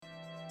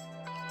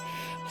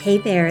Hey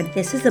there,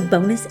 this is a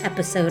bonus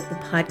episode of the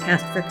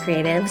Podcast for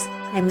Creatives.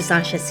 I'm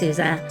Sasha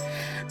Souza.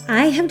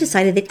 I have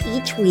decided that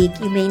each week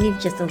you may need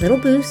just a little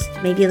boost,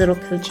 maybe a little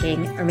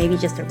coaching, or maybe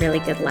just a really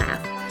good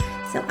laugh.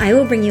 So I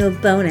will bring you a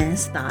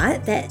bonus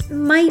thought that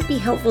might be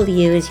helpful to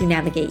you as you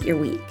navigate your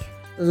week.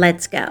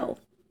 Let's go.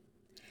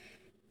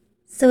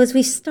 So as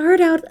we start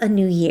out a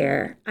new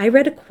year, I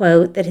read a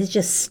quote that has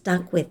just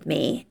stuck with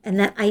me and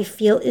that I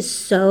feel is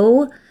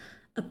so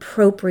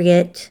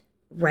appropriate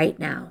right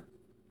now.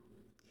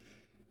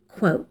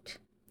 Quote,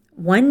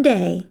 "One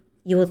day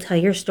you will tell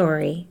your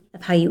story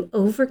of how you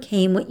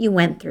overcame what you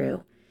went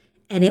through,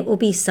 and it will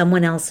be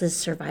someone else's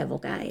survival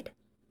guide."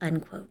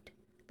 Unquote.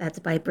 That's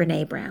by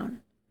Brené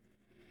Brown.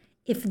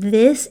 If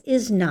this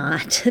is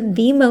not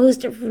the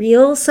most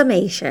real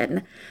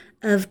summation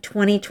of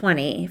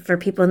 2020 for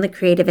people in the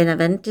creative and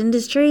event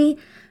industry,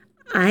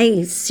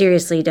 I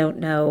seriously don't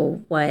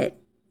know what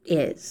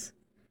is.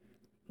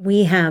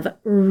 We have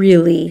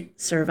really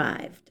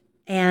survived.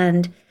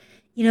 And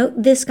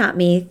this got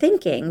me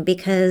thinking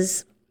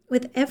because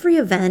with every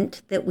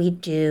event that we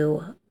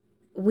do,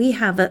 we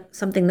have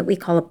something that we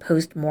call a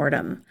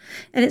post-mortem.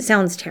 And it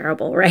sounds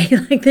terrible, right?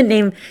 Like the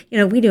name,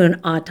 we do an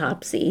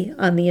autopsy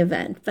on the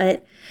event.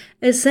 But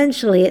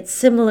essentially, it's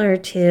similar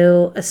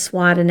to a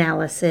SWOT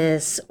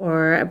analysis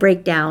or a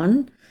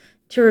breakdown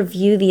to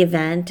review the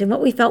event and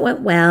what we felt went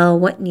well,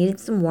 what needed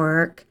some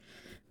work,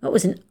 what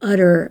was an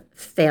utter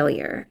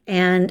failure.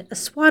 And a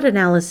SWOT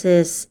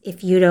analysis,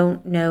 if you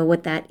don't know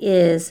what that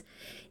is,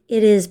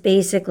 it is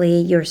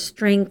basically your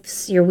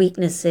strengths, your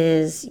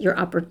weaknesses, your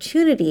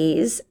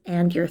opportunities,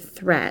 and your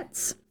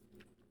threats.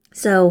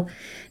 So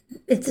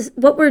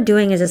what we're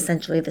doing is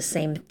essentially the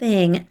same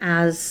thing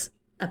as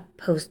a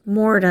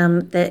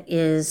post-mortem that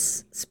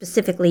is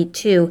specifically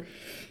to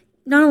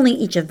not only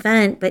each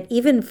event, but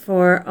even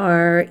for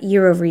our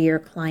year-over-year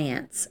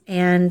clients.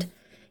 And,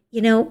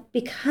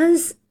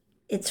 because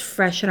it's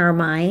fresh in our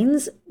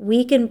minds,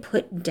 we can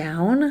put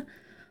down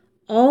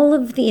all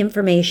of the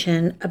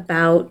information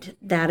about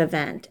that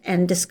event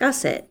and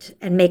discuss it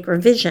and make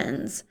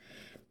revisions.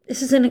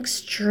 This is an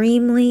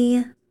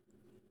extremely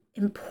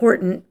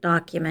important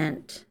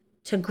document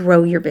to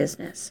grow your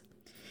business.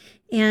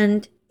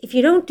 And if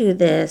you don't do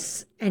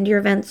this and your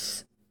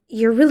events,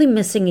 you're really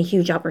missing a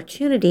huge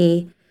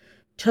opportunity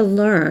to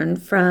learn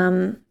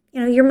from,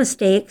 your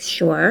mistakes,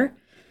 sure,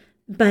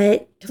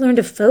 but to learn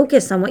to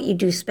focus on what you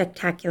do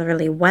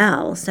spectacularly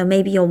well. So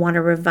maybe you'll want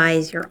to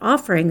revise your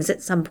offerings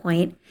at some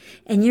point,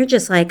 and you're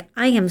just like,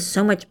 I am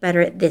so much better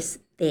at this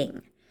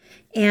thing.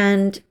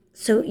 And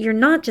so you're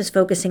not just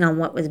focusing on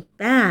what was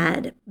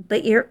bad,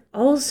 but you're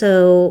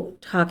also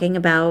talking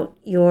about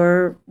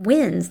your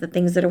wins, the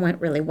things that went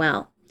really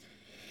well.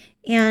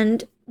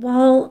 And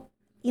while,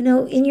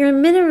 in your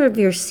middle of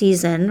your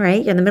season,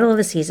 right? You're in the middle of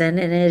the season,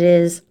 and it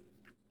is,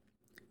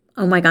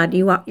 oh my God,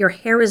 your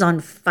hair is on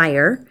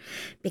fire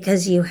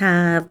because you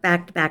have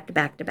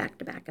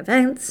back-to-back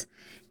events.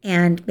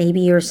 And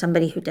maybe you're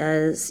somebody who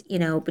does,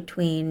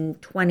 between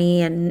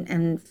 20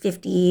 and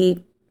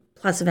 50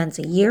 plus events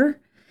a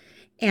year.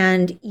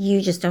 And you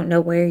just don't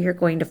know where you're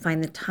going to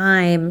find the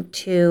time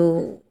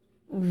to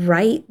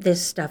write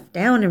this stuff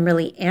down and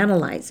really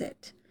analyze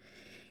it.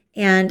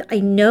 And I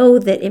know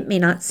that it may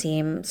not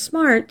seem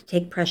smart to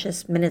take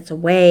precious minutes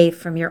away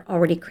from your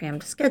already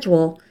crammed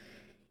schedule.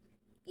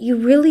 You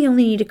really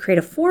only need to create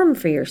a form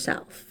for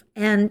yourself.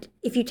 And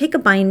if you take a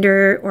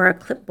binder or a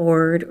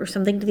clipboard or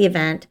something to the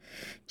event,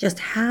 just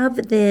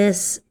have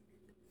this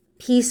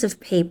piece of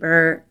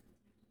paper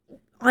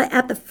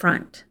at the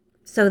front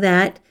so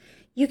that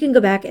you can go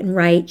back and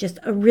write just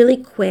a really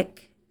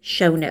quick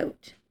show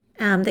note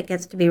that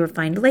gets to be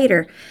refined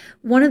later.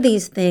 One of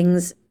these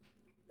things,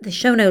 the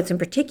show notes in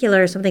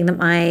particular, something that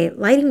my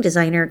lighting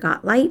designer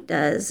Got Light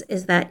does,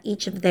 is that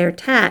each of their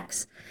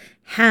techs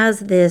has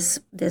this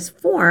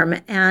form,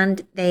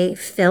 and they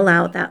fill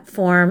out that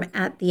form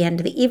at the end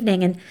of the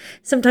evening. And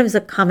sometimes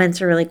the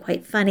comments are really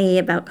quite funny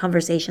about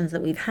conversations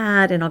that we've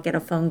had, and I'll get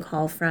a phone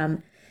call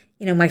from,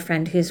 my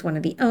friend who's one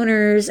of the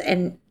owners,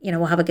 and,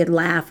 we'll have a good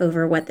laugh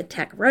over what the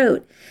tech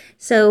wrote.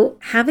 So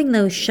having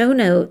those show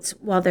notes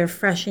while they're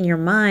fresh in your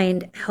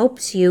mind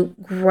helps you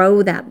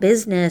grow that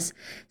business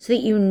so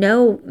that you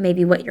know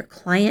maybe what your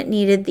client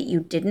needed that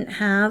you didn't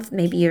have.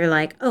 Maybe you're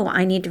like, oh,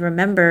 I need to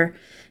remember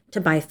to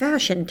buy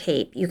fashion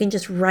tape. You can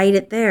just write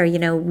it there,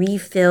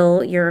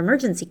 refill your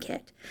emergency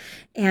kit.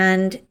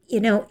 And,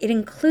 it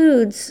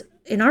includes,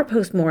 in our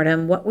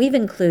postmortem, what we've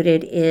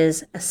included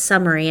is a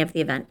summary of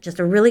the event, just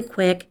a really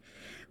quick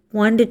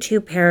 1 to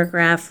 2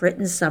 paragraph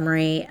written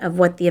summary of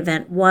what the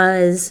event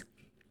was,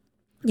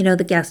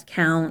 the guest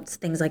counts,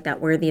 things like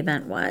that, where the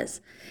event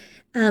was.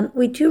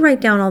 We do write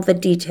down all the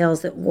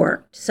details that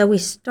worked. So we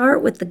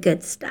start with the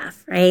good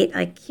stuff, right?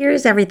 Like,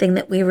 here's everything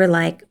that we were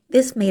like,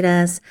 this made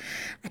us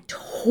a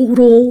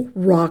total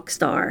rock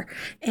star.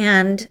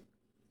 And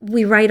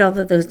we write all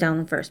of those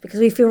down first because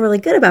we feel really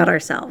good about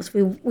ourselves.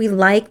 We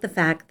like the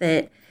fact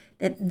that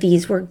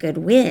these were good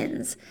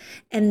wins.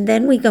 And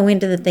then we go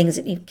into the things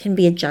that can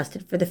be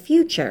adjusted for the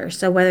future.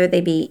 So whether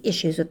they be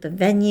issues with the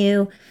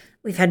venue,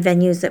 We've had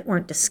venues that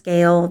weren't to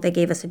scale. They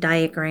gave us a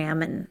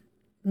diagram and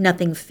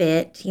nothing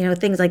fit,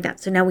 things like that.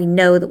 So now we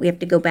know that we have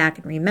to go back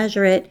and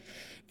remeasure it.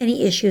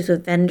 Any issues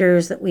with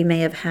vendors that we may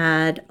have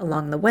had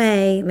along the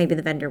way, maybe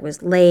the vendor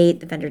was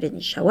late, the vendor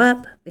didn't show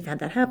up. We've had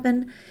that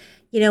happen.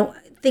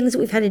 Things that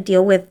we've had to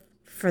deal with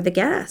for the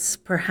guests.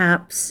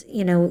 Perhaps,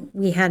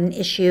 we had an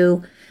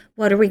issue.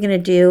 What are we going to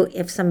do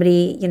if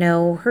somebody,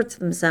 hurts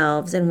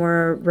themselves and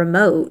we're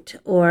remote?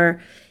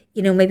 Or,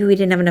 maybe we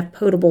didn't have enough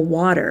potable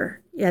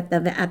water at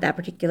that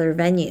particular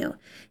venue.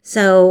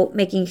 So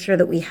making sure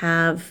that we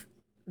have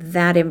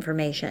that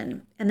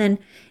information. And then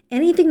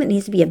anything that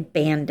needs to be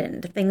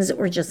abandoned, things that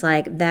were just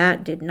like,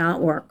 that did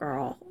not work,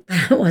 girl.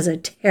 That was a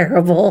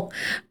terrible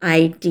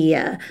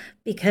idea,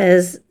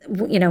 because,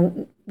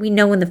 we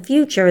know in the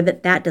future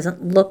that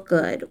doesn't look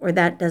good, or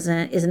that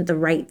isn't the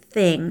right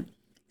thing.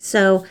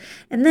 So,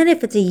 and then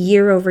if it's a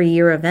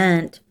year-over-year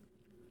event,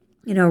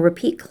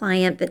 repeat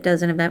client that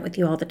does an event with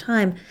you all the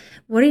time,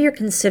 what are your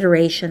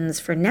considerations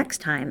for next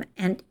time?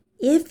 And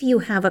if you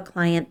have a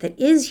client that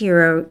is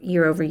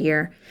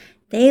year-over-year,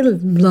 they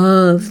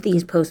love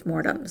these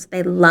postmortems.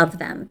 They love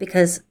them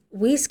because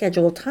we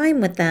schedule time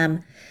with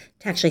them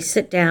to actually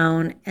sit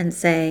down and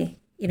say,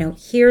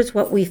 here's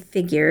what we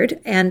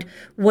figured and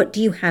what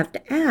do you have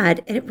to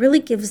add? And it really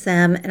gives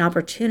them an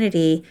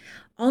opportunity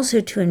also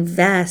to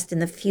invest in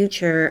the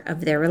future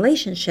of their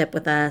relationship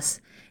with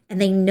us. And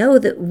they know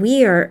that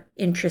we are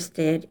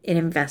interested in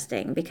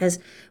investing because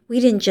we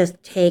didn't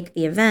just take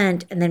the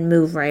event and then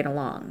move right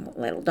along,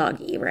 little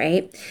doggy,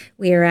 right?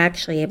 We are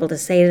actually able to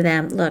say to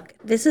them, look,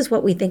 this is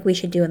what we think we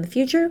should do in the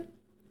future.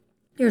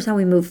 Here's how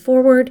we move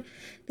forward.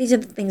 These are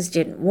the things that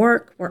didn't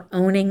work. We're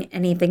owning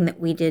anything that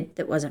we did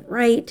that wasn't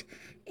right.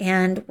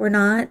 And we're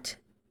not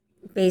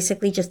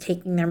basically just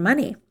taking their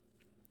money.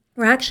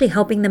 We're actually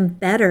helping them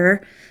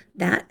better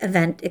that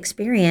event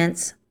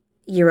experience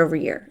year over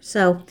year.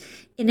 So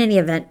in any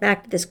event,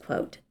 back to this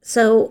quote.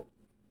 So,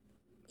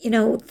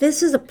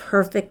 this is a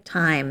perfect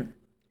time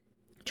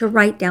to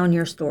write down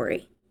your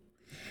story.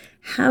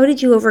 How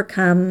did you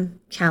overcome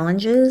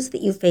challenges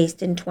that you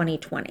faced in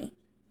 2020?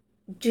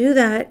 Do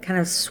that kind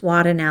of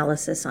SWOT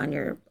analysis on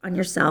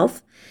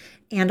yourself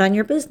and on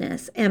your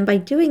business. And by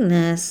doing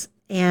this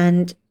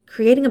and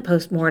creating a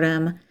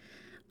postmortem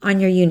on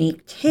your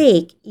unique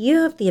take,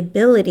 you have the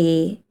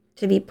ability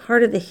to be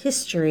part of the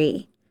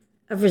history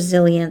of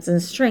resilience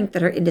and strength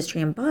that our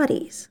industry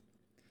embodies.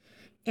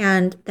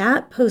 And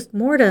that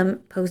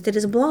postmortem, post it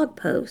as a blog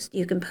post.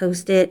 You can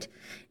post it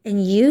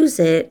and use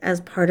it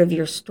as part of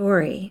your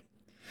story.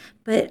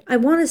 But I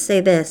want to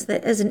say this,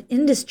 that as an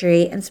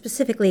industry, and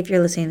specifically if you're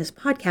listening to this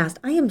podcast,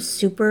 I am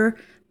super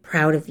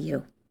proud of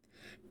you,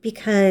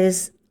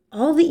 because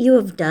all that you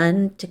have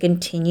done to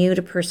continue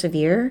to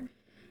persevere,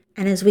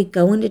 and as we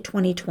go into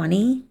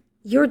 2020,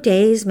 your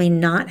days may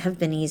not have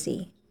been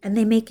easy, and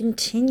they may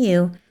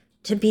continue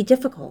to be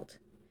difficult.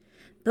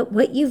 But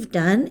what you've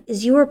done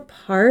is you are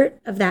part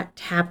of that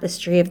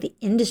tapestry of the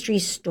industry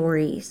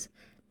stories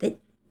that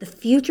the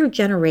future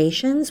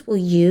generations will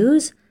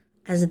use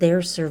as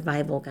their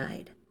survival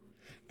guide.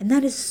 And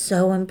that is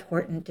so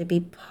important, to be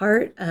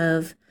part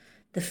of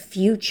the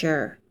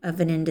future of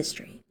an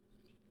industry.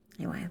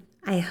 Anyway,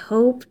 I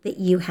hope that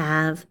you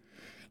have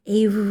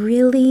a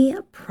really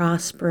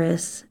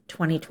prosperous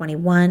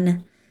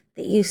 2021,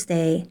 that you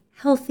stay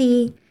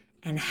healthy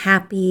and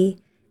happy,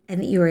 and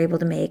that you are able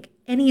to make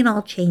any and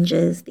all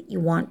changes that you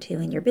want to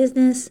in your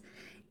business,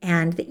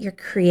 and that your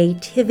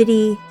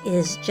creativity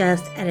is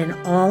just at an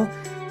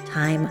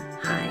all-time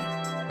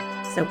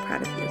high. So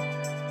proud of you.